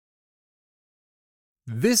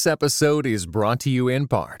This episode is brought to you in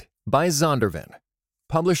part by Zondervan,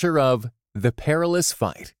 publisher of The Perilous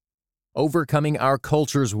Fight: Overcoming Our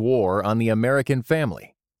Culture's War on the American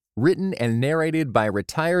Family, written and narrated by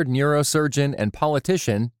retired neurosurgeon and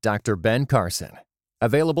politician Dr. Ben Carson.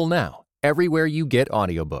 Available now everywhere you get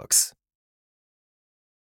audiobooks.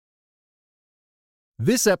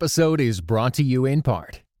 This episode is brought to you in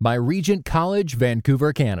part by Regent College,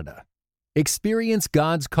 Vancouver, Canada. Experience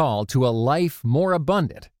God's call to a life more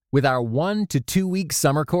abundant with our 1 to 2 week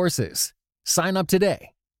summer courses. Sign up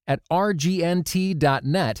today at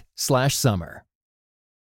rgnt.net/summer.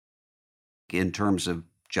 In terms of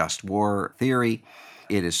just war theory,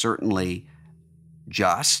 it is certainly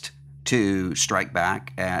just to strike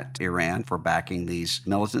back at Iran for backing these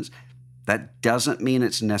militants. That doesn't mean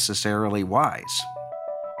it's necessarily wise.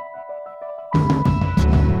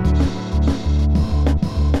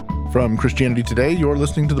 From Christianity Today, you're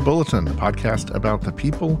listening to The Bulletin, a podcast about the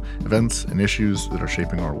people, events, and issues that are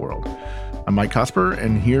shaping our world. I'm Mike Cosper,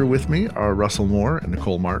 and here with me are Russell Moore and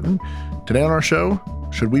Nicole Martin. Today on our show,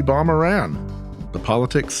 should we bomb Iran? The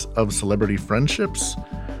politics of celebrity friendships,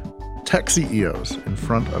 tech CEOs in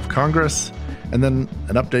front of Congress, and then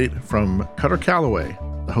an update from Cutter Calloway,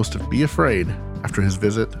 the host of Be Afraid, after his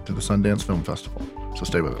visit to the Sundance Film Festival. So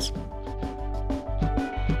stay with us.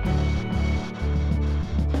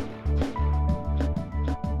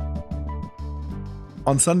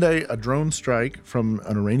 On Sunday, a drone strike from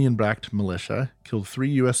an Iranian-backed militia killed 3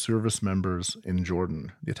 U.S. service members in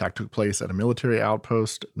Jordan. The attack took place at a military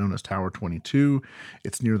outpost known as Tower 22.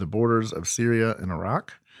 It's near the borders of Syria and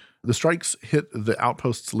Iraq. The strikes hit the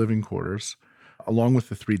outpost's living quarters. Along with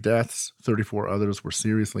the 3 deaths, 34 others were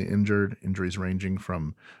seriously injured, injuries ranging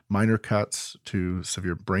from minor cuts to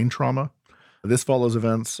severe brain trauma. This follows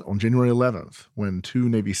events on January 11th, when 2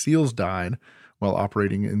 Navy SEALs died while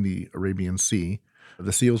operating in the Arabian Sea.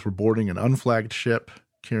 The SEALs were boarding an unflagged ship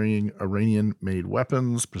carrying Iranian-made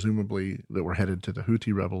weapons, presumably that were headed to the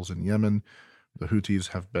Houthi rebels in Yemen. The Houthis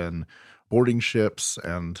have been boarding ships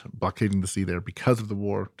and blockading the sea there because of the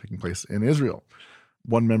war taking place in Israel.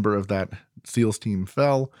 One member of that SEALs team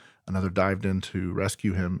fell, another dived in to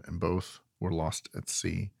rescue him, and both were lost at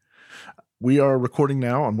sea. We are recording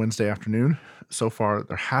now on Wednesday afternoon. So far,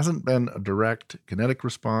 there hasn't been a direct kinetic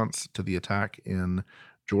response to the attack in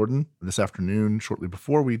Jordan. This afternoon, shortly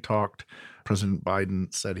before we talked, President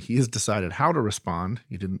Biden said he has decided how to respond.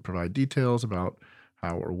 He didn't provide details about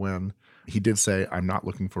how or when. He did say, "I'm not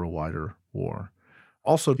looking for a wider war."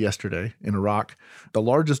 Also yesterday in Iraq, the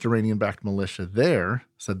largest Iranian-backed militia there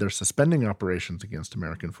said they're suspending operations against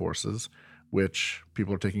American forces, which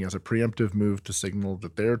people are taking as a preemptive move to signal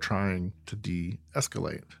that they're trying to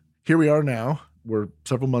de-escalate. Here we are now. We're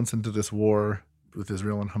several months into this war with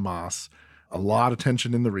Israel and Hamas. A lot of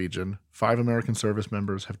tension in the region. 5 American service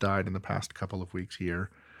members have died in the past couple of weeks here.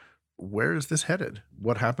 Where is this headed?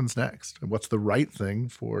 What happens next? And what's the right thing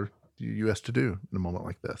for the U.S. to do in a moment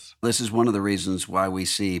like this? This is one of the reasons why we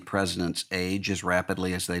see presidents age as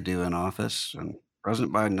rapidly as they do in office. And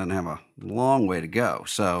President Biden doesn't have a long way to go,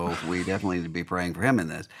 so we definitely need to be praying for him in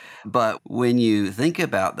this. But when you think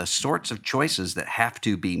about the sorts of choices that have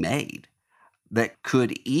to be made, that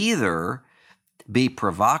could either be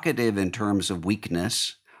provocative in terms of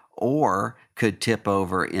weakness or could tip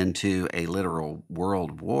over into a literal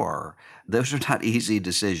world war, those are not easy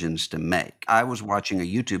decisions to make. I was watching a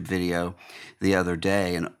YouTube video the other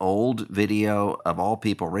day, an old video of all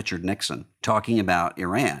people, Richard Nixon, talking about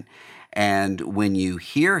Iran. And when you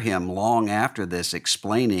hear him long after this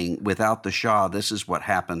explaining, without the Shah, this is what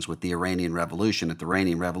happens with the Iranian Revolution. If the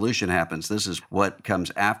Iranian Revolution happens, this is what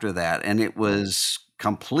comes after that. And it was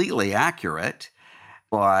completely accurate,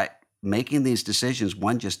 but making these decisions,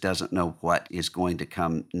 one just doesn't know what is going to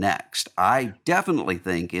come next. I definitely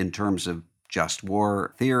think in terms of just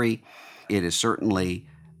war theory, it is certainly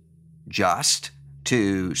just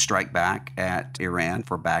to strike back at Iran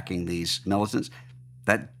for backing these militants.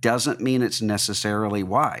 That doesn't mean it's necessarily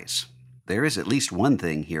wise. There is at least one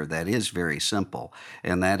thing here that is very simple,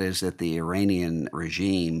 and that is that the Iranian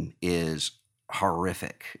regime is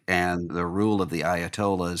horrific, and the rule of the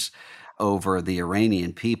Ayatollahs over the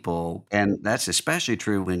Iranian people, and that's especially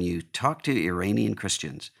true when you talk to Iranian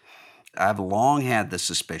Christians. I've long had the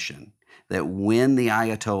suspicion that when the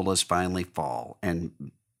Ayatollahs finally fall,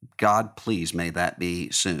 and God, please, may that be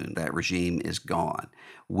soon, that regime is gone,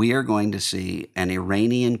 we are going to see an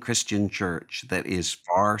Iranian Christian church that is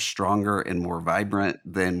far stronger and more vibrant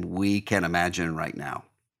than we can imagine right now.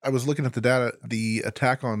 I was looking at the data. The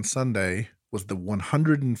attack on Sunday was the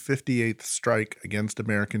 158th strike against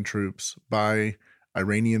American troops by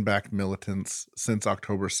Iranian-backed militants since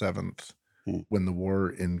October 7th. Hmm. when the war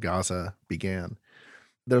in Gaza began.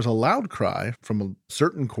 There's a loud cry from a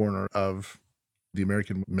certain corner of the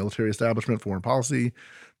American military establishment, foreign policy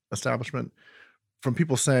establishment, from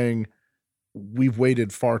people saying, we've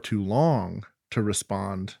waited far too long to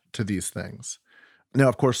respond to these things. Now,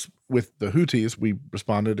 of course, with the Houthis, we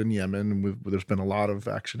responded in Yemen, and there's been a lot of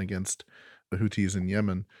action against the Houthis in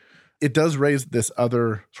Yemen. It does raise this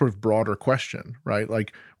other sort of broader question, right?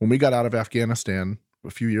 Like when we got out of Afghanistan a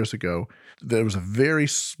few years ago, there was a very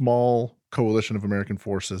small coalition of American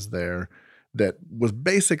forces there that was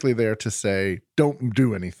basically there to say, don't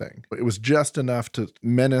do anything. It was just enough to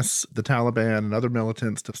menace the Taliban and other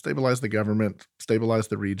militants, to stabilize the government, stabilize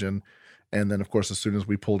the region. And then, of course, as soon as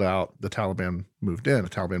we pulled out, the Taliban moved in. The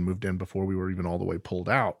Taliban moved in before we were even all the way pulled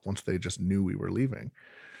out, once they just knew we were leaving.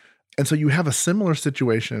 And so you have a similar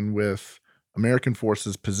situation with American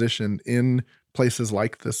forces positioned in places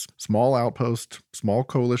like this small outpost, small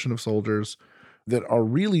coalition of soldiers that are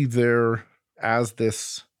really there as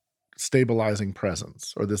this stabilizing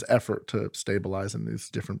presence, or this effort to stabilize in these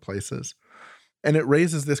different places. And it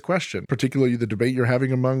raises this question, particularly the debate you're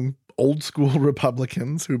having among old school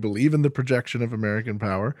Republicans who believe in the projection of American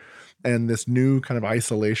power, and this new kind of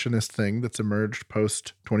isolationist thing that's emerged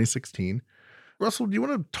post 2016. Russell, do you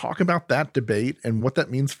want to talk about that debate and what that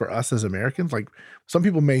means for us as Americans? Like, some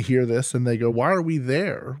people may hear this and they go, why are we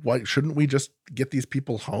there? Why shouldn't we just get these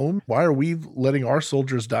people home? Why are we letting our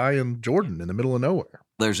soldiers die in Jordan in the middle of nowhere?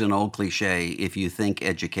 There's an old cliche, if you think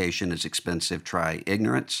education is expensive, try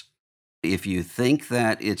ignorance. If you think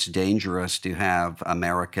that it's dangerous to have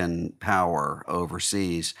American power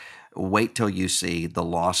overseas, wait till you see the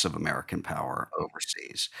loss of American power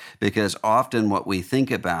overseas. Because often what we think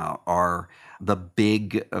about are the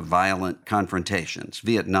big violent confrontations,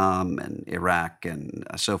 Vietnam and Iraq and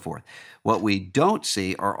so forth. What we don't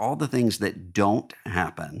see are all the things that don't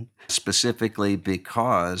happen, specifically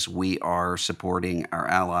because we are supporting our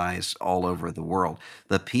allies all over the world.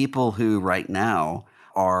 The people who right now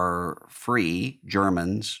are free,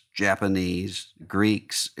 Germans, Japanese,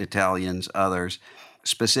 Greeks, Italians, others,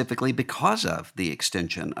 specifically because of the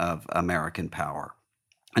extension of American power.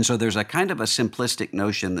 And so there's a kind of a simplistic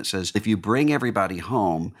notion that says if you bring everybody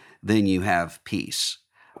home, then you have peace.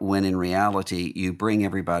 When in reality, you bring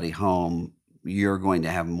everybody home, you're going to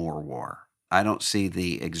have more war. I don't see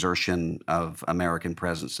the exertion of American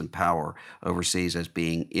presence and power overseas as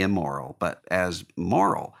being immoral, but as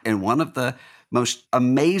moral. And one of the most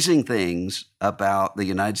amazing things about the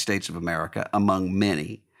United States of America, among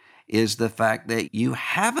many, is the fact that you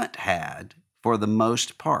haven't had, for the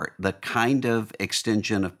most part, the kind of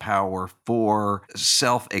extension of power for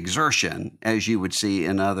self-exertion as you would see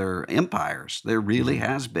in other empires. There really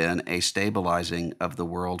has been a stabilizing of the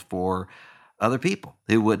world for other people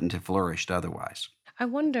who wouldn't have flourished otherwise. I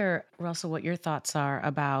wonder, Russell, what your thoughts are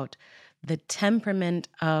about the temperament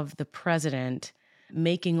of the president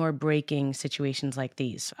making or breaking situations like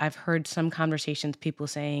these. I've heard some conversations, people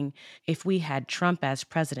saying if we had Trump as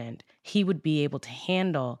president, he would be able to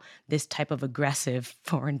handle this type of aggressive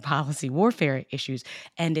foreign policy warfare issues.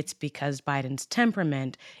 And it's because Biden's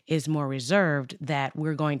temperament is more reserved that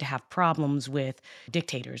we're going to have problems with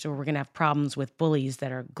dictators, or we're going to have problems with bullies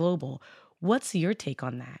that are global. What's your take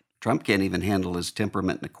on that? Trump can't even handle his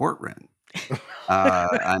temperament in a courtroom.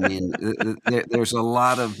 There's a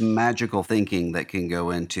lot of magical thinking that can go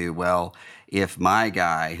into, well, if my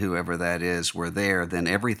guy, whoever that is, were there, then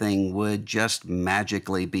everything would just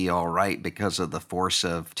magically be all right because of the force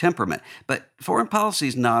of temperament. But foreign policy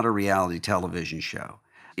is not a reality television show.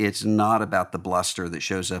 It's not about the bluster that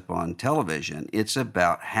shows up on television. It's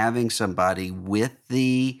about having somebody with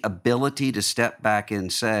the ability to step back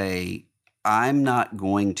and say, I'm not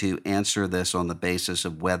going to answer this on the basis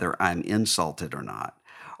of whether I'm insulted or not,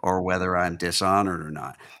 or whether I'm dishonored or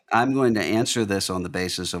not. I'm going to answer this on the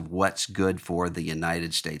basis of what's good for the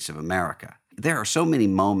United States of America. There are so many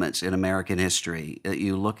moments in American history that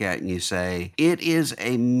you look at and you say, it is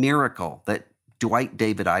a miracle that Dwight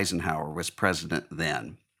David Eisenhower was president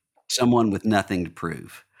then, someone with nothing to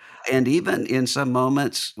prove. And even in some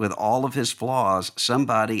moments, with all of his flaws,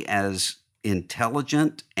 somebody as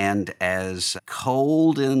intelligent and as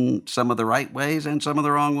cold in some of the right ways and some of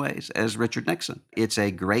the wrong ways as Richard Nixon. It's a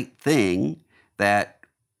great thing that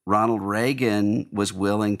Ronald Reagan was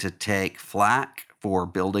willing to take flack for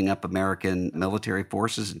building up American military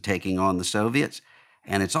forces and taking on the Soviets.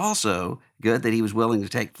 And it's also good that he was willing to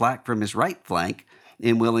take flack from his right flank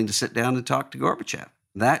and willing to sit down and talk to Gorbachev.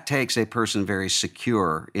 That takes a person very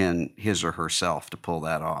secure in his or herself to pull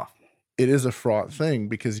that off. It is a fraught thing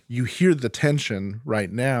because you hear the tension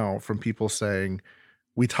right now from people saying,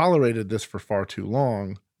 we tolerated this for far too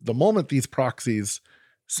long. The moment these proxies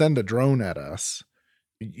send a drone at us,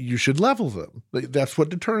 you should level them. That's what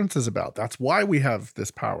deterrence is about. That's why we have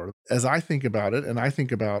this power. As I think about it, and I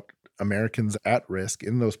think about Americans at risk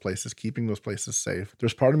in those places, keeping those places safe,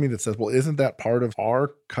 there's part of me that says, well, isn't that part of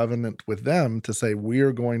our covenant with them to say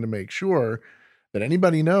we're going to make sure that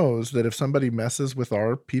anybody knows that if somebody messes with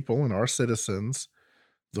our people and our citizens,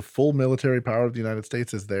 the full military power of the United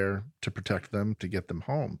States is there to protect them, to get them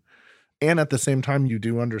home. And at the same time, you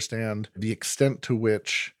do understand the extent to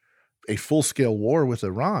which a full-scale war with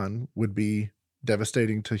Iran would be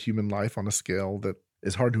devastating to human life on a scale that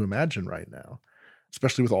is hard to imagine right now,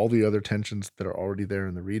 especially with all the other tensions that are already there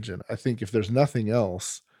in the region. I think if there's nothing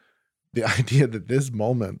else, the idea that this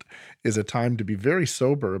moment is a time to be very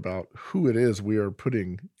sober about who it is we are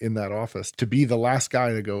putting in that office, to be the last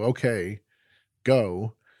guy to go, okay,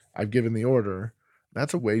 go, I've given the order,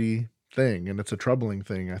 that's a weighty thing. And it's a troubling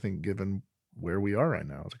thing, I think, given where we are right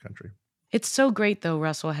now as a country. It's so great, though,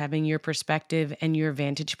 Russell, having your perspective and your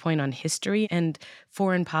vantage point on history and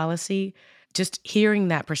foreign policy. Just hearing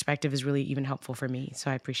that perspective is really even helpful for me.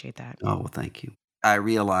 So I appreciate that. Oh, well, thank you. I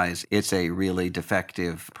realize it's a really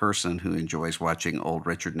defective person who enjoys watching old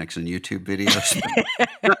Richard Nixon YouTube videos.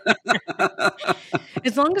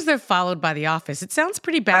 As long as they're followed by The Office, it sounds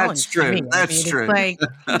pretty balanced. That's true. To me. That's true. It's like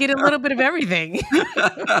you get a little bit of everything.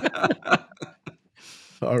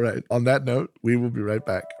 All right. On that note, we will be right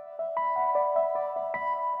back.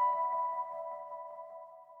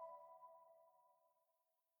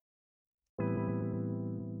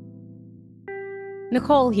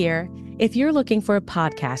 Nicole here. If you're looking for a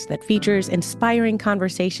podcast that features inspiring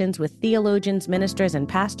conversations with theologians, ministers, and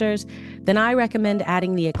pastors, then I recommend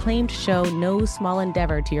adding the acclaimed show No Small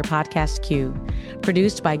Endeavor to your podcast queue.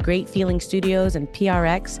 Produced by Great Feeling Studios and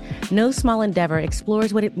PRX, No Small Endeavor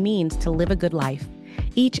explores what it means to live a good life.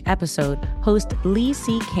 Each episode, host Lee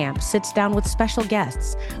C. Camp sits down with special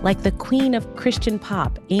guests like the queen of Christian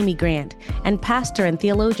pop, Amy Grant, and pastor and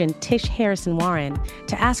theologian Tish Harrison Warren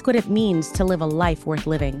to ask what it means to live a life worth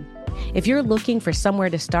living. If you're looking for somewhere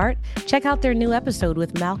to start, check out their new episode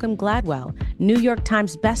with Malcolm Gladwell, New York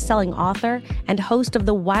Times bestselling author and host of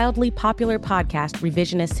the wildly popular podcast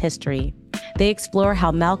Revisionist History. They explore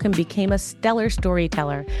how Malcolm became a stellar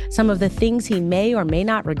storyteller, some of the things he may or may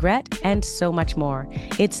not regret, and so much more.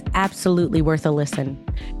 It's absolutely worth a listen.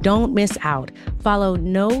 Don't miss out. Follow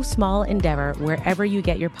No Small Endeavor wherever you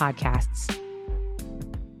get your podcasts.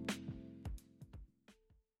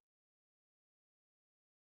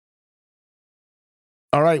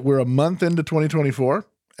 All right, we're a month into 2024,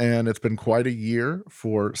 and it's been quite a year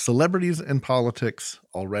for celebrities in politics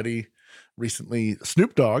already. Recently,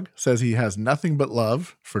 Snoop Dogg says he has nothing but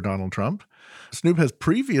love for Donald Trump. Snoop has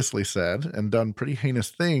previously said and done pretty heinous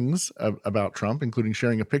things about Trump, including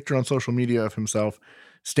sharing a picture on social media of himself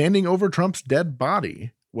standing over Trump's dead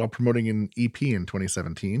body while promoting an EP in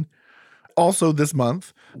 2017. Also this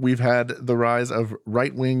month, we've had the rise of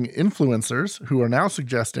right-wing influencers who are now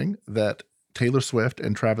suggesting that Taylor Swift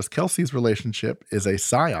and Travis Kelce's relationship is a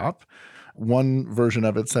psyop. One version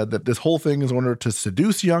of it said that this whole thing is in order to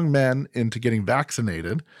seduce young men into getting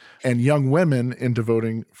vaccinated and young women into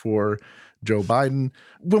voting for Joe Biden.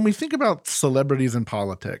 When we think about celebrities in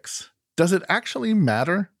politics, does it actually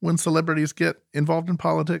matter when celebrities get involved in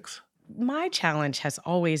politics? My challenge has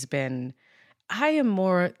always been, I am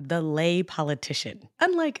more the lay politician.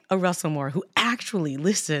 Unlike a Russell Moore who actually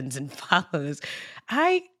listens and follows,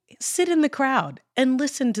 I sit in the crowd and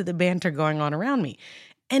listen to the banter going on around me.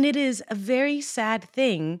 And it is a very sad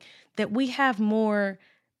thing that we have more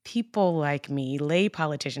people like me, lay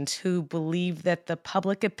politicians, who believe that the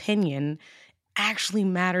public opinion actually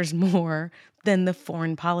matters more than the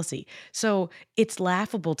foreign policy. So it's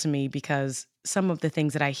laughable to me because some of the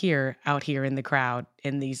things that I hear out here in the crowd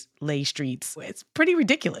in these lay streets, it's pretty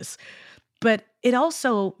ridiculous. But it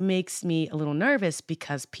also makes me a little nervous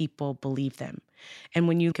because people believe them. And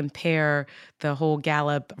when you compare the whole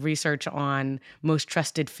Gallup research on most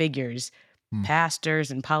trusted figures, pastors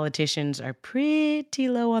and politicians are pretty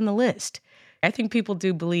low on the list. I think people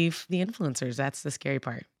do believe the influencers. That's the scary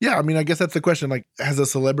part. Yeah, I mean, I guess that's the question. Like, has a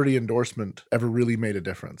celebrity endorsement ever really made a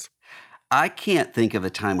difference? I can't think of a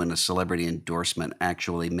time when a celebrity endorsement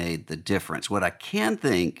actually made the difference. What I can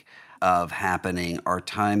think of happening are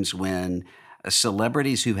times when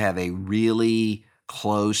celebrities who have a really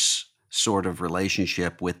close sort of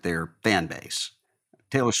relationship with their fan base,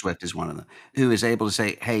 Taylor Swift is one of them, who is able to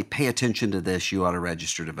say, hey, pay attention to this, you ought to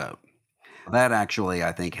register to vote. That actually,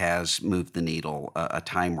 I think, has moved the needle a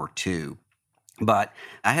time or two. But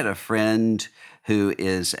I had a friend who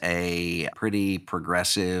is a pretty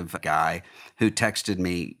progressive guy who texted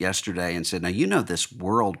me yesterday and said, "Now, you know this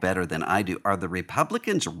world better than I do. Are the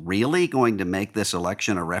Republicans really going to make this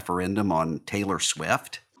election a referendum on Taylor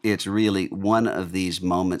Swift?" It's really one of these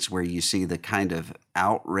moments where you see the kind of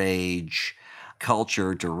outrage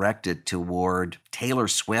culture directed toward Taylor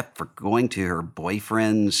Swift for going to her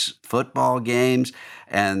boyfriend's football games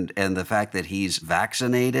and the fact that he's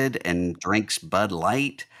vaccinated and drinks Bud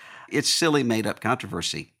Light. It's silly made up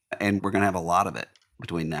controversy, and we're going to have a lot of it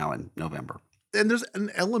between now and November. And there's an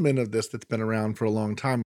element of this that's been around for a long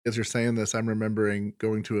time. As you're saying this, I'm remembering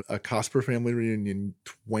going to a Cosper family reunion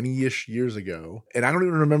 20-ish years ago, and I don't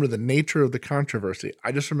even remember the nature of the controversy.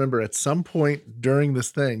 I just remember at some point during this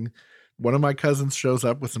thing, one of my cousins shows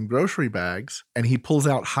up with some grocery bags, and he pulls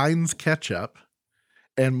out Heinz ketchup,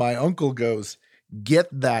 and my uncle goes, "Get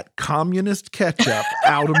that communist ketchup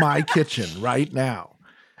out of my kitchen right now."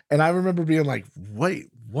 And I remember being like, "Wait,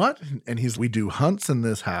 what?" And we do hunts in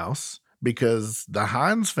this house because the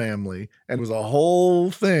Heinz family, and it was a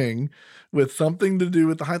whole thing with something to do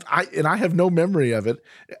with the Heinz. I have no memory of it.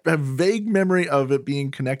 I have vague memory of it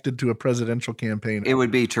being connected to a presidential campaign. It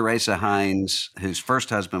would be Teresa Heinz, whose first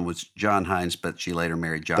husband was John Heinz, but she later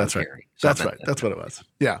married John That's Kerry. Right. So That's right. That's what it was.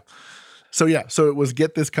 Yeah. So it was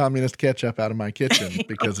get this communist ketchup out of my kitchen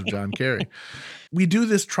because of John Kerry. We do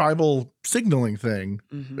this tribal signaling thing,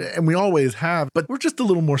 and we always have, but we're just a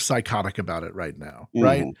little more psychotic about it right now,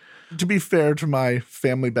 right? To be fair to my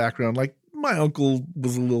family background, like my uncle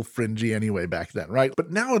was a little fringy anyway back then, right?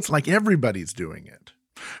 But now it's like everybody's doing it.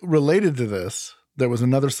 Related to this, there was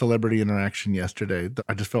another celebrity interaction yesterday.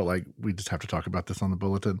 I just felt like we just have to talk about this on the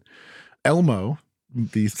bulletin. Elmo,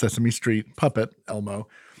 the Sesame Street puppet, Elmo,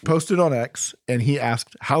 posted on X, and he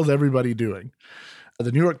asked, "How's everybody doing?"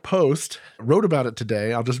 The New York Post wrote about it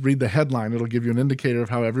today. I'll just read the headline. It'll give you an indicator of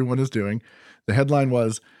how everyone is doing. The headline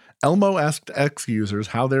was, "Elmo asked X users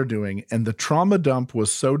how they're doing, and the trauma dump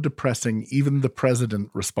was so depressing, even the president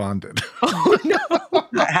responded." Oh,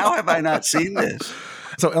 no. How have I not seen this?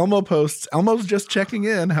 So Elmo posts, "Elmo's just checking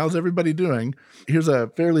in. How's everybody doing?" Here's a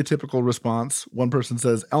fairly typical response. One person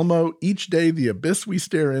says, "Elmo, each day the abyss we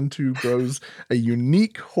stare into grows a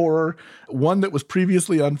unique horror, one that was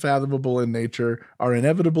previously unfathomable in nature. Our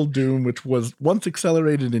inevitable doom, which was once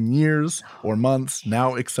accelerated in years or months,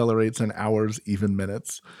 now accelerates in hours, even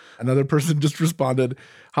minutes." Another person just responded,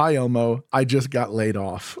 "Hi, Elmo, I just got laid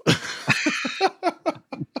off."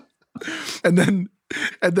 And then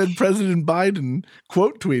President Biden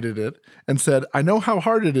quote tweeted it and said, "I know how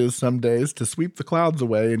hard it is some days to sweep the clouds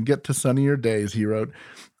away and get to sunnier days," he wrote.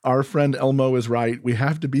 "Our friend Elmo is right. We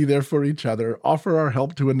have to be there for each other, offer our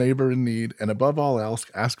help to a neighbor in need, and above all else,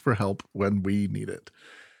 ask for help when we need it."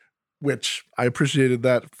 Which I appreciated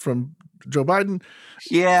that from Joe Biden.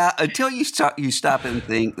 Yeah, until you stop and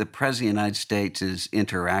think the President of the United States is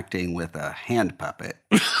interacting with a hand puppet.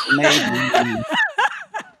 Maybe.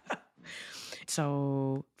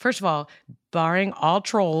 So, first of all, barring all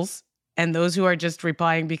trolls and those who are just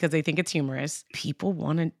replying because they think it's humorous, people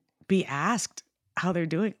want to be asked how they're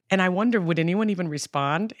doing. And I wonder, would anyone even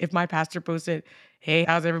respond if my pastor posted, "Hey,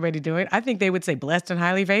 how's everybody doing?" I think they would say blessed and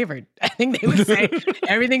highly favored. I think they would say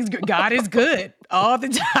everything's good. God is good all the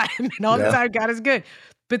time. And all the time, God is good.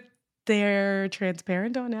 But they're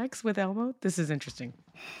transparent on X with Elmo. This is interesting.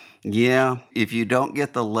 Yeah, if you don't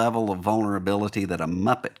get the level of vulnerability that a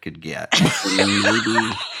Muppet could get,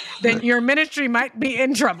 maybe then your ministry might be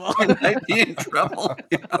in trouble. It might be in trouble.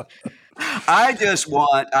 Yeah.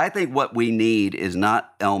 I think what we need is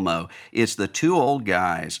not Elmo. It's the two old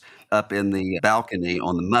guys up in the balcony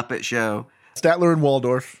on the Muppet Show. Statler and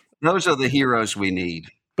Waldorf. Those are the heroes we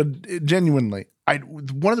need. But genuinely,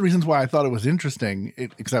 one of the reasons why I thought it was interesting,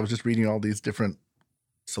 because I was just reading all these different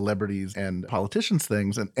celebrities and politicians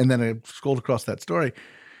things, and then I scrolled across that story.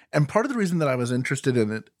 And part of the reason that I was interested in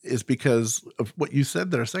it is because of what you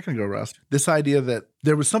said there a second ago, Russ. This idea that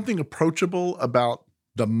there was something approachable about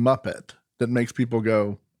the Muppet that makes people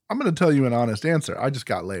go, "I'm going to tell you an honest answer. I just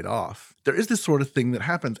got laid off." There is this sort of thing that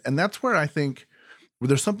happens. And that's where I think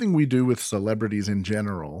there's something we do with celebrities in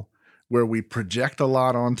general where we project a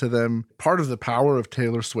lot onto them. Part of the power of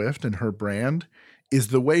Taylor Swift and her brand is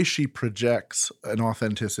the way she projects an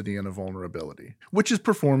authenticity and a vulnerability, which is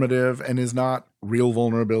performative and is not real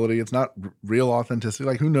vulnerability. It's not real authenticity.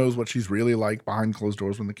 Like, who knows what she's really like behind closed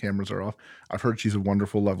doors when the cameras are off. I've heard she's a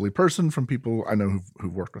wonderful, lovely person from people I know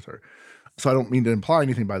who've worked with her. So I don't mean to imply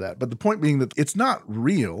anything by that. But the point being that it's not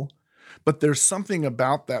real, but there's something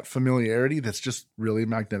about that familiarity that's just really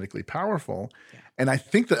magnetically powerful. Yeah. And I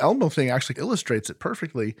think the Elmo thing actually illustrates it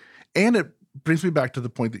perfectly. And it brings me back to the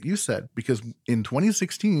point that you said, because in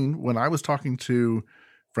 2016, when I was talking to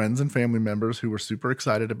friends and family members who were super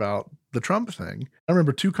excited about the Trump thing, I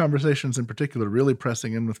remember 2 conversations in particular really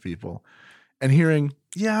pressing in with people and hearing,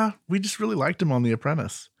 yeah, we just really liked him on The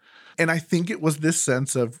Apprentice. And I think it was this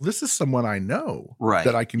sense of, this is someone I know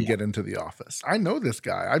that I can get into the office. I know this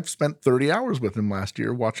guy. I've spent 30 hours with him last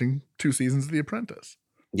year watching 2 seasons of The Apprentice.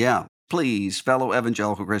 Yeah. Please, fellow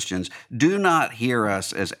evangelical Christians, do not hear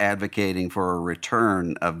us as advocating for a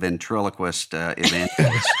return of ventriloquist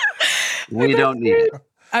evangelists. We don't need it.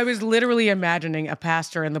 I was literally imagining a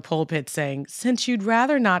pastor in the pulpit saying, since you'd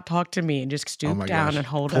rather not talk to me, and just stoop down and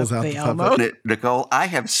hold up the elbow. Nicole, I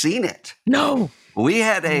have seen it. No. We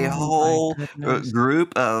had a whole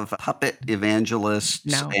group of puppet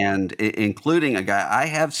evangelists, and including a guy I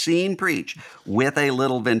have seen preach with a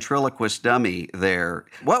little ventriloquist dummy there.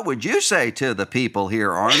 What would you say to the people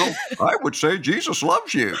here, Arnold? I would say Jesus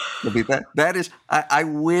loves you. That is, I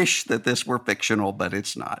wish that this were fictional, but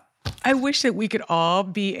it's not. I wish that we could all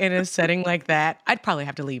be in a setting like that. I'd probably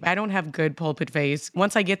have to leave. I don't have good pulpit face.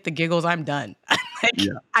 Once I get the giggles, I'm done.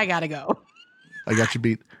 I gotta go. I got you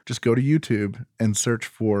beat. Just go to YouTube and search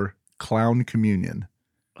for Clown Communion.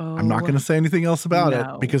 I'm not going to say anything else about it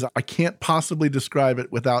because I can't possibly describe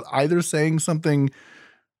it without either saying something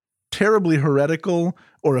terribly heretical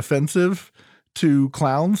or offensive to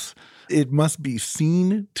clowns. It must be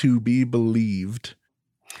seen to be believed.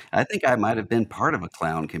 I think I might have been part of a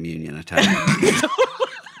clown communion at time.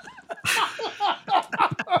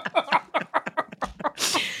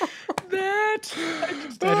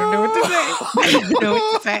 I don't know what to say. I don't know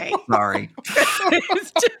what to say. Sorry.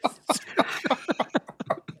 It's just...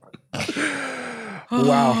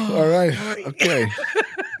 Wow. All right. Okay.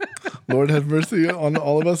 Lord have mercy on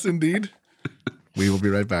all of us indeed. We will be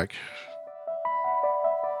right back.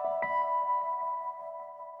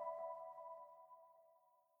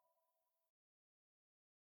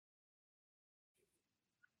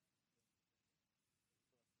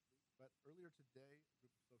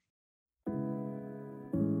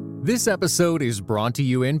 This episode is brought to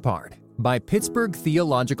you in part by Pittsburgh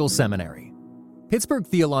Theological Seminary. Pittsburgh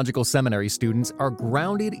Theological Seminary students are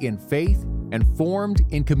grounded in faith and formed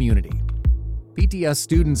in community. PTS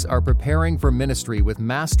students are preparing for ministry with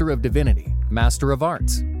Master of Divinity, Master of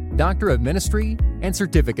Arts, Doctor of Ministry, and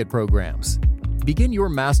certificate programs. Begin your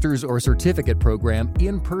master's or certificate program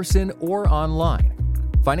in person or online.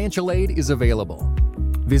 Financial aid is available.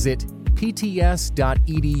 Visit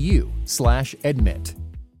pts.edu/admit.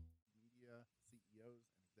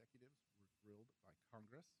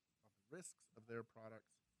 Their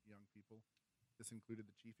products, young people. This included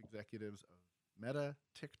the chief executives of Meta,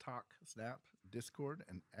 TikTok, Snap, Discord,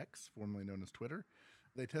 and X, formerly known as Twitter.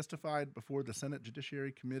 They testified before the Senate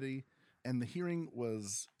Judiciary Committee, and the hearing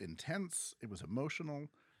was intense. It was emotional,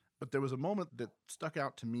 but there was a moment that stuck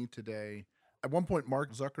out to me today. At one point,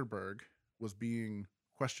 Mark Zuckerberg was being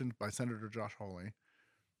questioned by Senator Josh Hawley,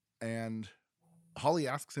 and Hawley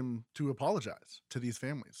asks him to apologize to these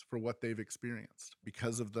families for what they've experienced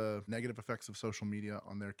because of the negative effects of social media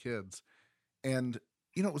on their kids. And,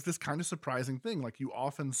 it was this kind of surprising thing. Like you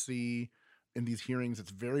often see in these hearings,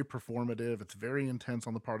 it's very performative. It's very intense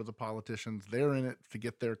on the part of the politicians. They're in it to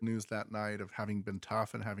get their news that night of having been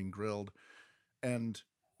tough and having grilled. And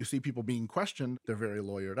you see people being questioned. They're very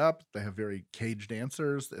lawyered up. They have very caged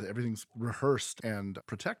answers. Everything's rehearsed and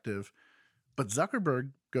protective. But Zuckerberg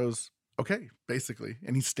goes, okay, basically.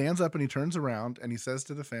 And he stands up and he turns around and he says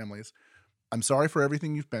to the families, I'm sorry for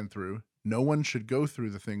everything you've been through. No one should go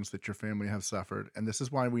through the things that your family has suffered. And this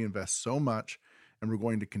is why we invest so much. And we're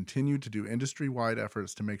going to continue to do industry-wide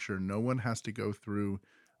efforts to make sure no one has to go through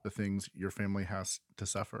the things your family has to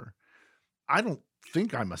suffer. I don't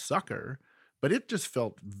think I'm a sucker, but it just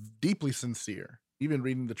felt deeply sincere. Even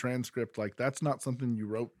reading the transcript, like that's not something you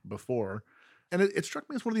wrote before. And it struck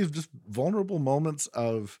me as one of these just vulnerable moments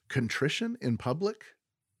of contrition in public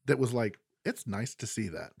that was like, it's nice to see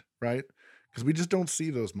that, right? Because we just don't see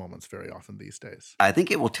those moments very often these days. I think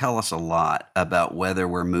it will tell us a lot about whether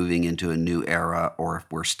we're moving into a new era or if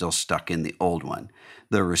we're still stuck in the old one.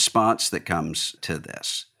 The response that comes to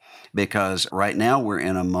this. Because right now we're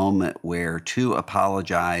in a moment where to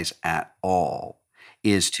apologize at all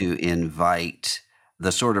is to invite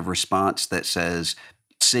the sort of response that says,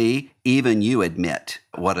 see, even you admit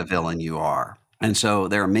what a villain you are. And so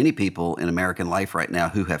there are many people in American life right now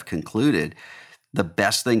who have concluded the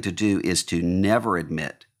best thing to do is to never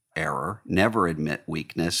admit error, never admit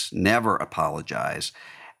weakness, never apologize.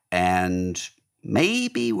 And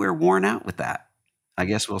maybe we're worn out with that. I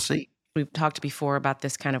guess we'll see. We've talked before about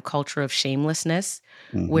this kind of culture of shamelessness,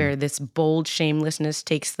 Hmm. where this bold shamelessness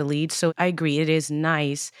takes the lead. So I agree, it is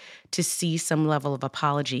nice to see some level of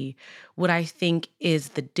apology. What I think is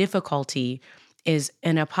the difficulty is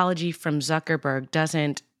an apology from Zuckerberg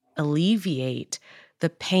doesn't alleviate the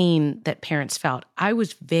pain that parents felt. I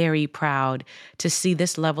was very proud to see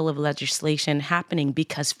this level of legislation happening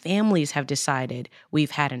because families have decided we've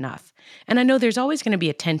had enough. And I know there's always going to be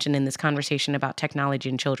a tension in this conversation about technology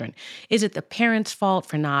and children. Is it the parents' fault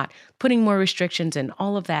for not putting more restrictions and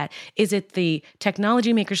all of that? Is it the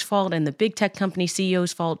technology makers' fault and the big tech company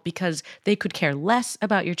CEOs' fault because they could care less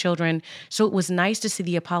about your children? So it was nice to see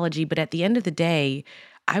the apology, but at the end of the day,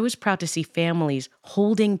 I was proud to see families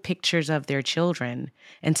holding pictures of their children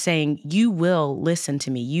and saying, "You will listen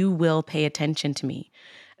to me. You will pay attention to me."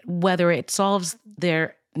 Whether it solves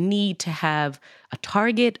their need to have a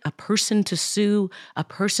target, a person to sue, a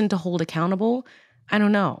person to hold accountable, I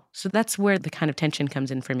don't know. So that's where the kind of tension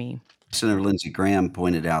comes in for me. Senator Lindsey Graham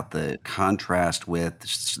pointed out the contrast with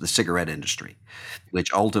the cigarette industry,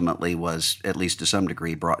 which ultimately was, at least to some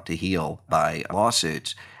degree, brought to heel by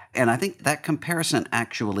lawsuits. And I think that comparison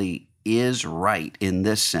actually is right in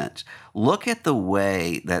this sense. Look at the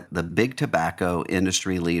way that the big tobacco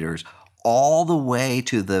industry leaders, all the way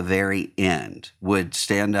to the very end, would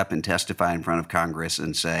stand up and testify in front of Congress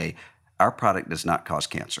and say, our product does not cause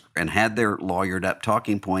cancer, and had their lawyered up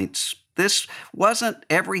talking points. This wasn't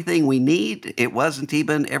everything we need. It wasn't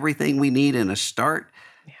even everything we need in a start,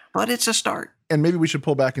 but it's a start. And maybe we should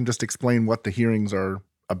pull back and just explain what the hearings are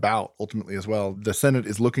about ultimately as well. The Senate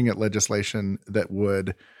is looking at legislation that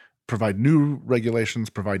would provide new regulations,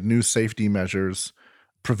 provide new safety measures,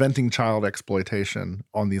 preventing child exploitation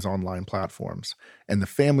on these online platforms. And the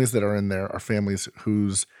families that are in there are families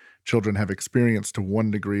whose children have experienced to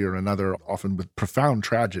one degree or another, often with profound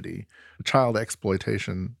tragedy, child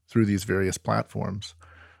exploitation through these various platforms.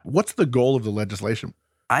 What's the goal of the legislation?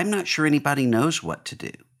 I'm not sure anybody knows what to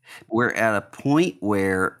do. We're at a point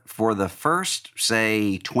where, for the first,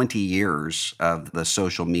 say, 20 years of the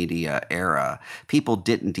social media era, people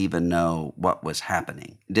didn't even know what was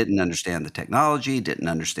happening, didn't understand the technology, didn't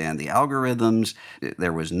understand the algorithms.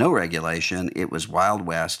 There was no regulation. It was Wild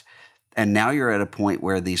West. And now you're at a point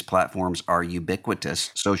where these platforms are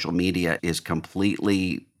ubiquitous. Social media is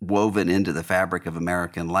completely woven into the fabric of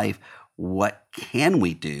American life. What can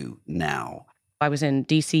we do now? I was in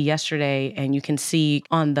DC yesterday, and you can see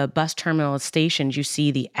on the bus terminal stations, you see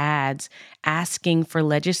the ads asking for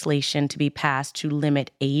legislation to be passed to limit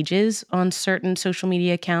ages on certain social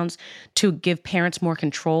media accounts, to give parents more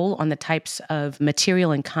control on the types of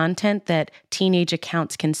material and content that teenage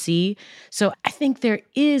accounts can see. So I think there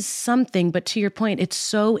is something, but to your point, it's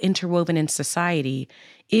so interwoven in society.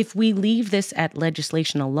 If we leave this at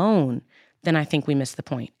legislation alone, then I think we miss the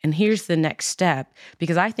point. And here's the next step,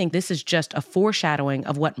 because I think this is just a foreshadowing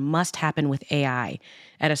of what must happen with AI.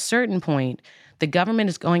 At a certain point, the government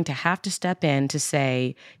is going to have to step in to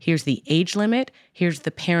say, here's the age limit, here's the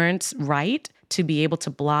parent's right to be able to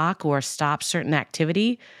block or stop certain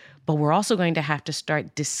activity, but we're also going to have to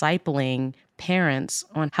start discipling parents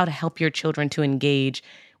on how to help your children to engage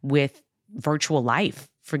with virtual life.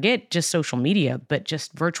 Forget just social media, but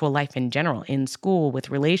just virtual life in general, in school,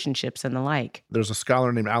 with relationships and the like. There's a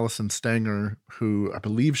scholar named Allison Stanger, who I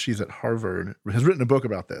believe she's at Harvard, has written a book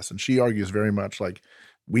about this. And she argues very much like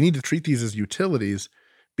we need to treat these as utilities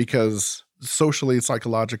because socially,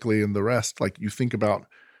 psychologically, and the rest, like you think about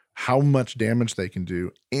how much damage they can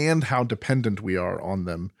do and how dependent we are on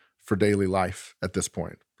them for daily life at this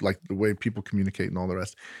point, like the way people communicate and all the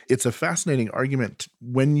rest. It's a fascinating argument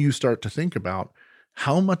when you start to think about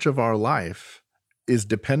how much of our life is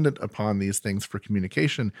dependent upon these things for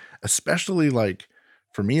communication, especially like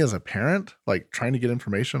for me as a parent, like trying to get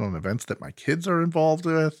information on events that my kids are involved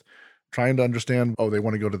with, trying to understand, oh, they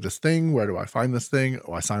want to go to this thing. Where do I find this thing?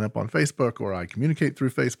 Oh, I sign up on Facebook, or I communicate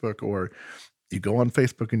through Facebook, or you go on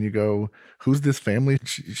Facebook and you go, who's this family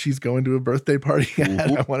she's going to a birthday party at?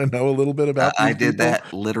 Mhm. I want to know a little bit about I these did people.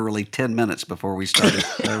 that literally 10 minutes before we started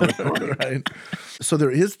recording. Right. So there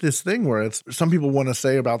is this thing where it's some people want to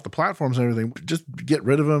say about the platforms and everything, just get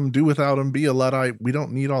rid of them, do without them, be a Luddite. We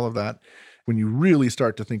don't need all of that. When you really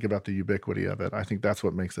start to think about the ubiquity of it, I think that's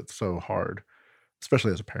what makes it so hard,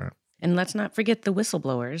 especially as a parent. And let's not forget the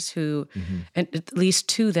whistleblowers who, Mm-hmm. at least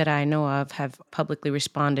two that I know of, have publicly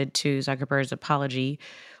responded to Zuckerberg's apology.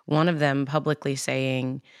 One of them publicly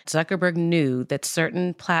saying Zuckerberg knew that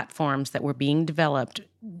certain platforms that were being developed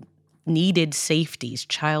needed safeties,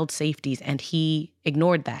 child safeties, and he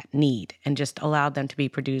ignored that need and just allowed them to be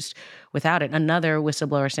produced without it. Another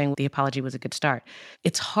whistleblower saying the apology was a good start.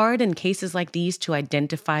 It's hard in cases like these to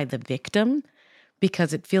identify the victim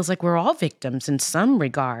because it feels like we're all victims in some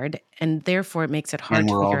regard, and therefore it makes it hard And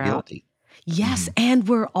to we're all figure out. guilty. Yes, and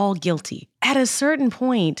we're all guilty. At a certain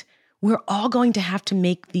point, we're all going to have to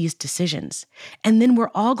make these decisions. And then we're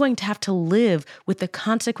all going to have to live with the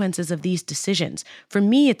consequences of these decisions. For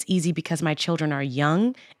me, it's easy because my children are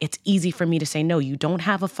young. It's easy for me to say, no, you don't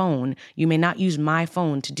have a phone. You may not use my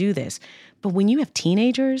phone to do this. But when you have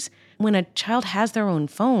teenagers, when a child has their own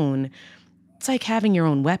phone, it's like having your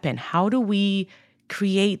own weapon. How do we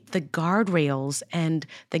create the guardrails and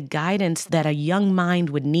the guidance that a young mind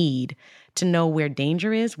would need to know where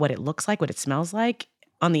danger is, what it looks like, what it smells like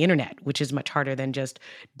on the internet, which is much harder than just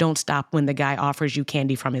don't stop when the guy offers you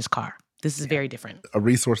candy from his car. This is very different. A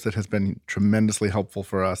resource that has been tremendously helpful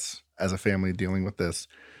for us as a family dealing with this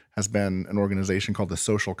has been an organization called the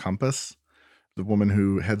Social Compass. The woman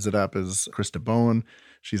who heads it up is Krista Bowen.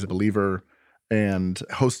 She's a believer and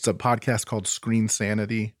hosts a podcast called Screen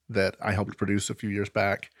Sanity that I helped produce a few years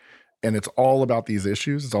back. And it's all about these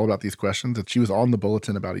issues. It's all about these questions. And she was on the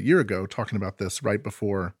Bulletin about a year ago talking about this right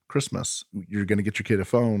before Christmas. You're going to get your kid a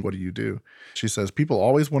phone. What do you do? She says people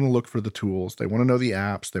always want to look for the tools. They want to know the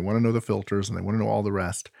apps. They want to know the filters, and they want to know all the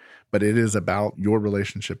rest. But it is about your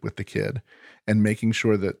relationship with the kid and making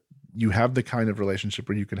sure that you have the kind of relationship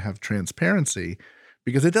where you can have transparency,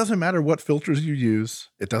 because it doesn't matter what filters you use.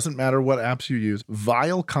 It doesn't matter what apps you use.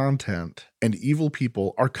 Vile content and evil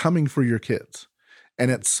people are coming for your kids. And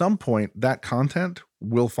at some point, that content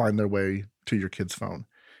will find their way to your kid's phone.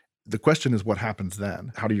 The question is, what happens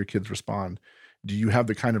then? How do your kids respond? Do you have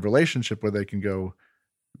the kind of relationship where they can go,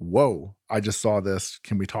 whoa, I just saw this.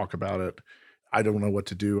 Can we talk about it? I don't know what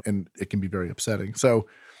to do. And it can be very upsetting. So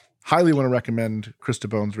highly want to recommend Krista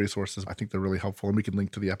Bowen's resources. I think they're really helpful. And we can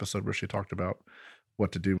link to the episode where she talked about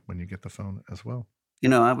what to do when you get the phone as well. You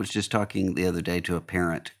know, I was just talking the other day to a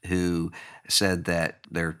parent who said that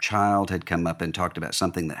their child had come up and talked about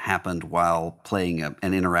something that happened while playing an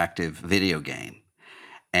interactive video game.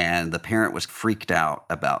 And the parent was freaked out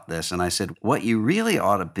about this. And I said, what you really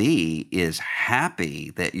ought to be is happy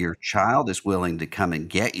that your child is willing to come and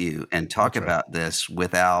get you and talk That's right. about this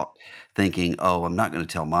without thinking, oh, I'm not going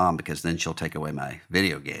to tell mom because then she'll take away my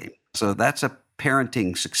video game. So that's a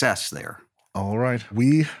parenting success there. All right.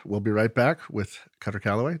 We will be right back with Cutter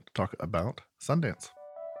Calloway to talk about Sundance.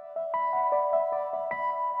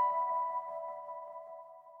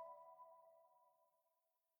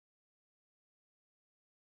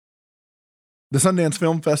 The Sundance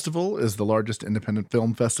Film Festival is the largest independent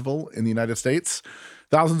film festival in the United States.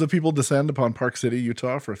 Thousands of people descend upon Park City,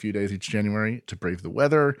 Utah for a few days each January to brave the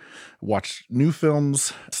weather, watch new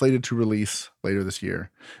films slated to release later this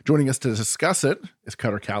year. Joining us to discuss it is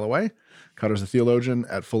Cutter Calloway. Cutter's a theologian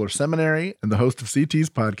at Fuller Seminary and the host of CT's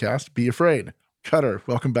podcast, Be Afraid. Cutter,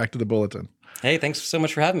 welcome back to the Bulletin. Hey, thanks so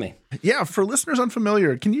much for having me. Yeah, for listeners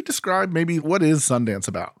unfamiliar, can you describe maybe what is Sundance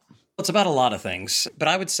about? It's about a lot of things, but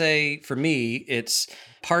I would say for me, it's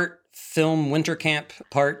part film winter camp,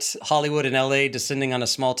 part Hollywood and LA descending on a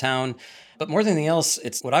small town. But more than anything else,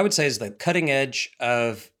 it's what I would say is the cutting edge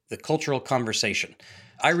of the cultural conversation.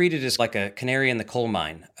 I read it as like a canary in the coal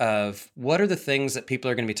mine of what are the things that people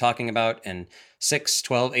are going to be talking about in 6,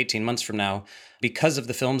 12, 18 months from now because of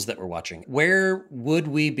the films that we're watching. Where would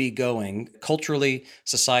we be going culturally,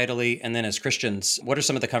 societally, and then as Christians, what are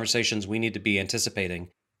some of the conversations we need to be anticipating?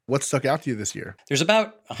 What stuck out to you this year? There's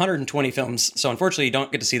about 120 films, so unfortunately you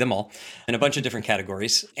don't get to see them all in a bunch of different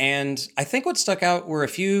categories. And I think what stuck out were a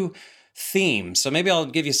few themes. So maybe I'll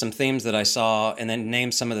give you some themes that I saw and then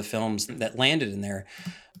name some of the films that landed in there.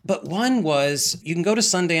 But one was, you can go to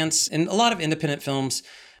Sundance, and a lot of independent films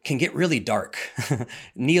can get really dark,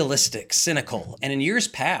 nihilistic, cynical. And in years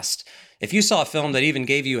past, if you saw a film that even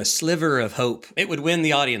gave you a sliver of hope, it would win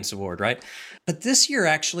the audience award, right? But this year,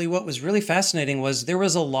 actually, what was really fascinating was there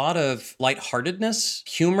was a lot of lightheartedness,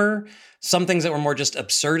 humor, some things that were more just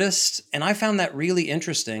absurdist. And I found that really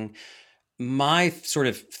interesting. My sort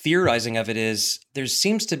of theorizing of it is there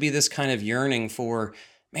seems to be this kind of yearning for,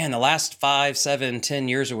 man, the last 5, 7, 10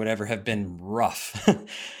 years or whatever have been rough.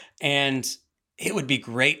 And it would be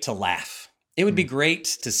great to laugh. It would be great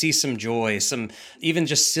to see some joy, some even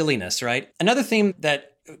just silliness, right? Another theme that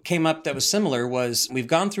came up that was similar was we've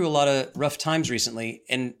gone through a lot of rough times recently,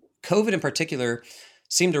 and COVID in particular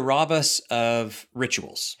seemed to rob us of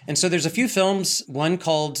rituals. And so there's a few films, one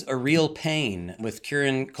called A Real Pain with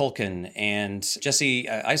Kieran Culkin and Jesse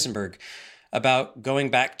Eisenberg, about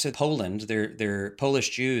going back to Poland. They're Polish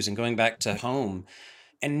Jews and going back to home.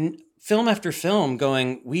 And film after film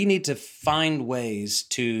going, we need to find ways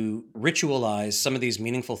to ritualize some of these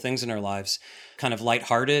meaningful things in our lives, kind of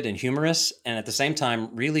lighthearted and humorous, and at the same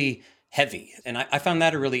time, really heavy. And I found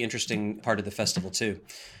that a really interesting part of the festival too.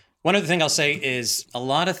 One other thing I'll say is a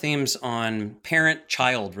lot of themes on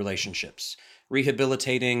parent-child relationships,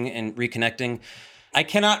 rehabilitating and reconnecting. I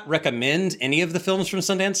cannot recommend any of the films from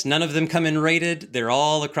Sundance. None of them come in rated. They're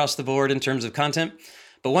all across the board in terms of content.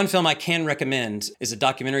 But one film I can recommend is a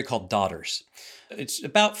documentary called Daughters. It's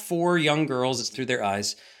about 4 young girls. It's through their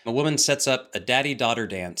eyes. A woman sets up a daddy-daughter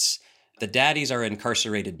dance. The daddies are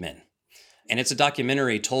incarcerated men. And it's a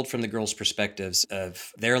documentary told from the girls' perspectives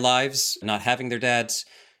of their lives, not having their dads.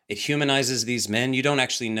 It humanizes these men. You don't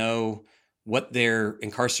actually know what they're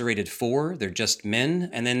incarcerated for. They're just men.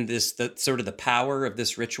 And then the sort of the power of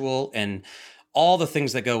this ritual and all the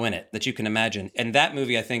things that go in it that you can imagine. And that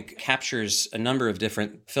movie, I think, captures a number of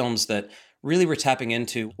different films that really were tapping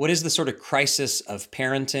into what is the sort of crisis of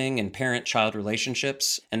parenting and parent-child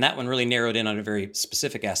relationships. And that one really narrowed in on a very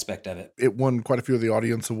specific aspect of it. It won quite a few of the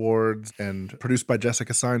audience awards and produced by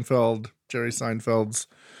Jessica Seinfeld, Jerry Seinfeld's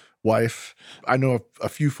wife. I know a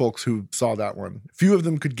few folks who saw that one. Few of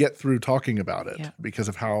them could get through talking about it because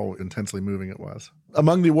of how intensely moving it was.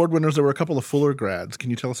 Among the award winners, there were a couple of Fuller grads.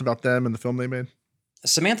 Can you tell us about them and the film they made?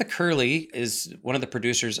 Samantha Curley is one of the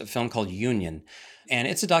producers of a film called Union. And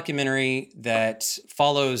it's a documentary that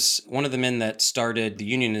follows one of the men that started the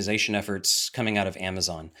unionization efforts coming out of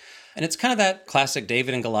Amazon. And it's kind of that classic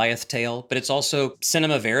David and Goliath tale, but it's also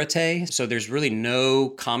cinema verite. So there's really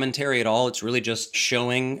no commentary at all. It's really just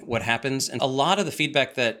showing what happens. And a lot of the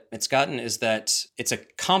feedback that it's gotten is that it's a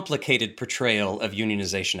complicated portrayal of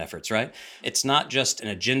unionization efforts, right? It's not just an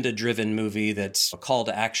agenda-driven movie that's a call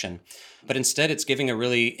to action, but instead it's giving a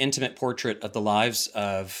really intimate portrait of the lives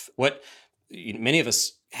of what many of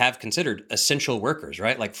us have considered essential workers,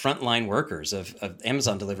 right? Like frontline workers of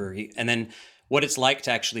Amazon delivery. And then what it's like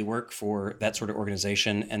to actually work for that sort of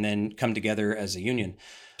organization and then come together as a union.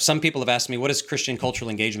 Some people have asked me, what does Christian cultural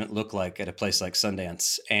engagement look like at a place like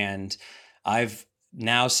Sundance? And I've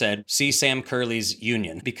now said, see Sam Curley's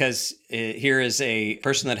Union, because here is a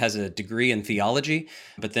person that has a degree in theology,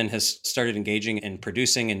 but then has started engaging in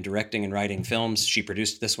producing and directing and writing films. She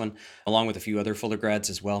produced this one, along with a few other Fuller grads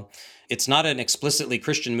as well. It's not an explicitly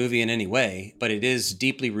Christian movie in any way, but it is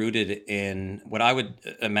deeply rooted in what I would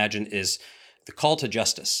imagine is the call to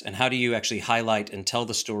justice, and how do you actually highlight and tell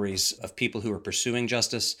the stories of people who are pursuing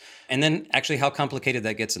justice, and then actually how complicated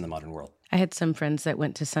that gets in the modern world. I had some friends that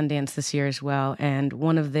went to Sundance this year as well, and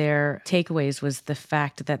one of their takeaways was the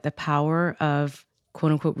fact that the power of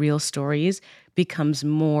quote-unquote real stories becomes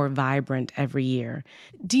more vibrant every year.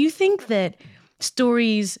 Do you think that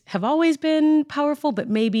stories have always been powerful, but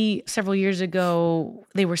maybe several years ago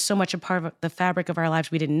they were so much a part of the fabric of our lives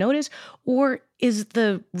we didn't notice? Or is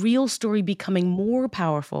the real story becoming more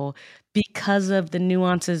powerful because of the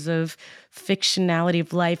nuances of fictionality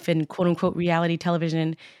of life and quote-unquote reality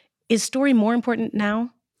television? Is story more important now?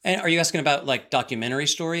 And are you asking about like documentary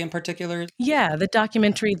story in particular? Yeah, the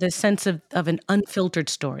documentary, the sense of an unfiltered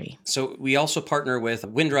story. So we also partner with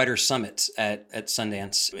Windrider Summit at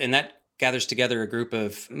Sundance, and that gathers together a group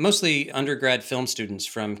of mostly undergrad film students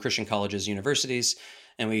from Christian colleges, universities,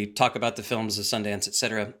 and we talk about the films of Sundance, et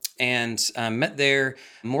cetera. And met there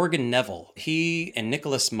Morgan Neville. He and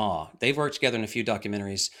Nicholas Ma, they've worked together in a few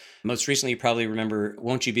documentaries. Most recently, you probably remember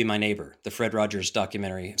Won't You Be My Neighbor, the Fred Rogers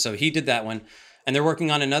documentary. So he did that one. And they're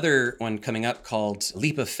working on another one coming up called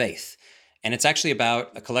Leap of Faith. And it's actually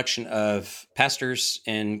about a collection of pastors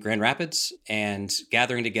in Grand Rapids and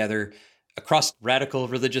gathering together across radical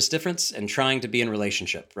religious difference and trying to be in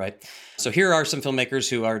relationship, right? So here are some filmmakers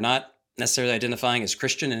who are not necessarily identifying as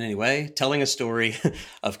Christian in any way, telling a story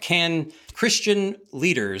of can Christian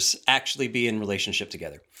leaders actually be in relationship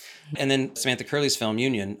together? And then Samantha Curley's film,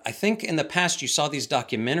 Union. I think in the past you saw these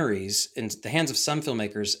documentaries in the hands of some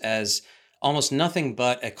filmmakers as almost nothing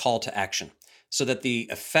but a call to action, so that the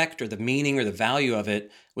effect or the meaning or the value of it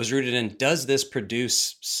was rooted in, does this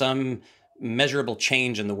produce some measurable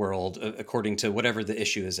change in the world according to whatever the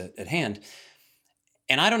issue is at hand?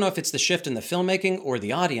 And I don't know if it's the shift in the filmmaking or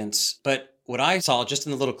the audience, but what I saw just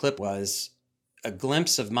in the little clip was a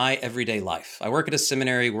glimpse of my everyday life. I work at a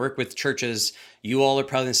seminary, work with churches. You all are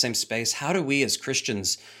probably in the same space. How do we as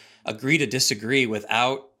Christians agree to disagree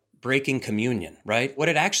without breaking communion, right? What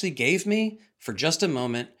it actually gave me for just a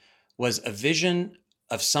moment was a vision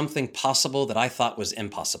of something possible that I thought was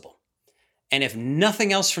impossible. And if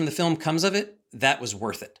nothing else from the film comes of it, that was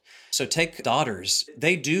worth it. So take Daughters.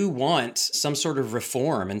 They do want some sort of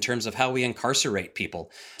reform in terms of how we incarcerate people,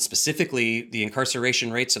 specifically the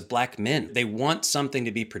incarceration rates of Black men. They want something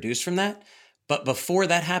to be produced from that. But before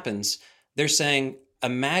that happens, they're saying,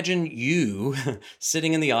 imagine you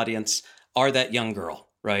sitting in the audience are that young girl,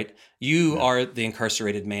 right? You are the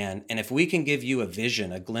incarcerated man. And if we can give you a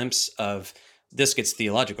vision, a glimpse of, this gets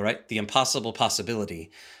theological, right? The impossible possibility.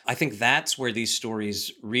 I think that's where these stories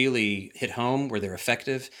really hit home, where they're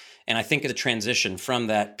effective. And I think the transition from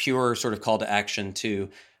that pure sort of call to action to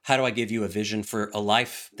how do I give you a vision for a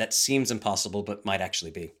life that seems impossible but might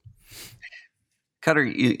actually be. Cutter,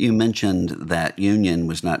 you mentioned that Union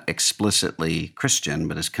was not explicitly Christian,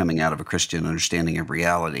 but is coming out of a Christian understanding of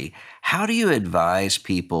reality. How do you advise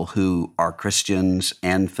people who are Christians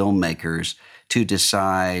and filmmakers to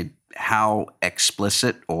decide how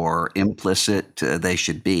explicit or implicit they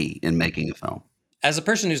should be in making a film? As a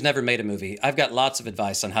person who's never made a movie, I've got lots of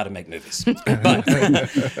advice on how to make movies.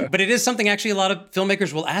 But it is something actually a lot of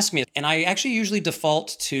filmmakers will ask me. And I actually usually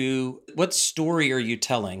default to, what story are you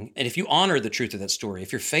telling? And if you honor the truth of that story,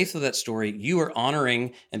 if you're faithful to that story, you are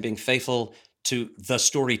honoring and being faithful to the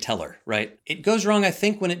storyteller, right? It goes wrong, I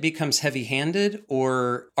think, when it becomes heavy-handed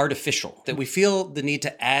or artificial, that we feel the need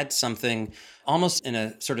to add something almost in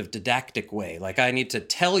a sort of didactic way. Like, I need to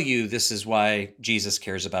tell you this is why Jesus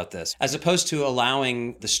cares about this, as opposed to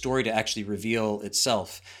allowing the story to actually reveal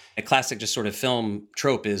itself. A classic just sort of film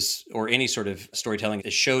trope is, or any sort of storytelling,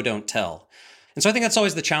 is show, don't tell. And so I think that's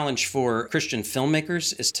always the challenge for Christian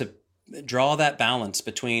filmmakers, is to draw that balance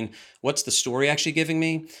between what's the story actually giving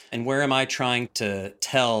me and where am I trying to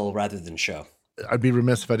tell rather than show. I'd be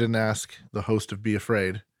remiss if I didn't ask the host of Be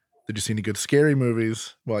Afraid, did you see any good scary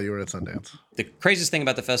movies while you were at Sundance? The craziest thing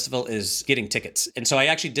about the festival is getting tickets. And so I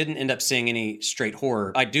actually didn't end up seeing any straight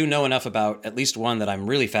horror. I do know enough about at least one that I'm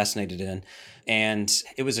really fascinated in. And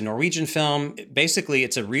it was a Norwegian film. Basically,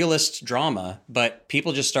 it's a realist drama, but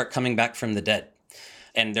people just start coming back from the dead.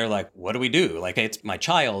 And they're like, what do we do? Like, it's my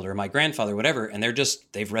child or my grandfather, whatever. And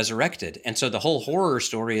they've resurrected. And so the whole horror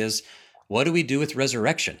story is, what do we do with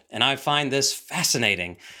resurrection? And I find this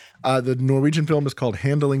fascinating. The Norwegian film is called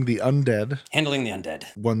Handling the Undead. Handling the Undead.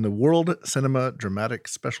 Won the World Cinema Dramatic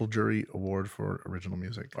Special Jury Award for Original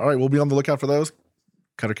Music. All right, we'll be on the lookout for those.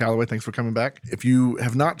 Cutter Calloway, thanks for coming back. If you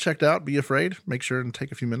have not checked out Be Afraid, make sure and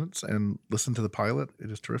take a few minutes and listen to the pilot.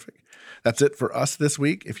 It is terrific. That's it for us this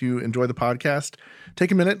week. If you enjoy the podcast,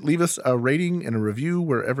 take a minute, leave us a rating and a review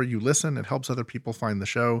wherever you listen. It helps other people find the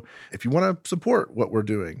show. If you want to support what we're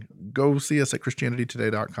doing, go see us at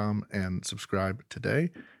ChristianityToday.com and subscribe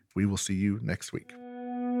today. We will see you next week.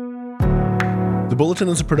 The Bulletin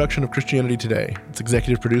is a production of Christianity Today. It's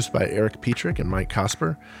executive produced by Eric Petrick and Mike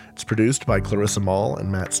Cosper. It's produced by Clarissa Mall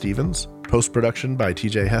and Matt Stevens. Post-production by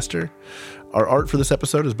TJ Hester. Our art for this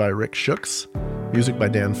episode is by Rick Shooks. Music by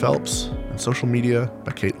Dan Phelps. And social media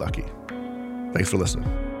by Kate Lucky. Thanks for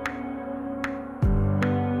listening.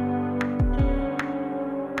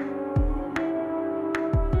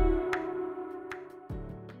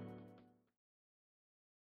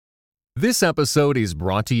 This episode is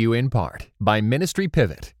brought to you in part by Ministry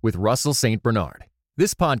Pivot with Russell St. Bernard.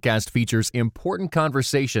 This podcast features important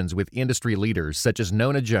conversations with industry leaders such as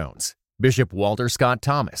Nona Jones, Bishop Walter Scott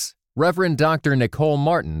Thomas, Reverend Dr. Nicole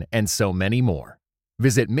Martin, and so many more.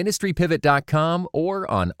 Visit ministrypivot.com or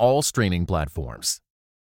on all streaming platforms.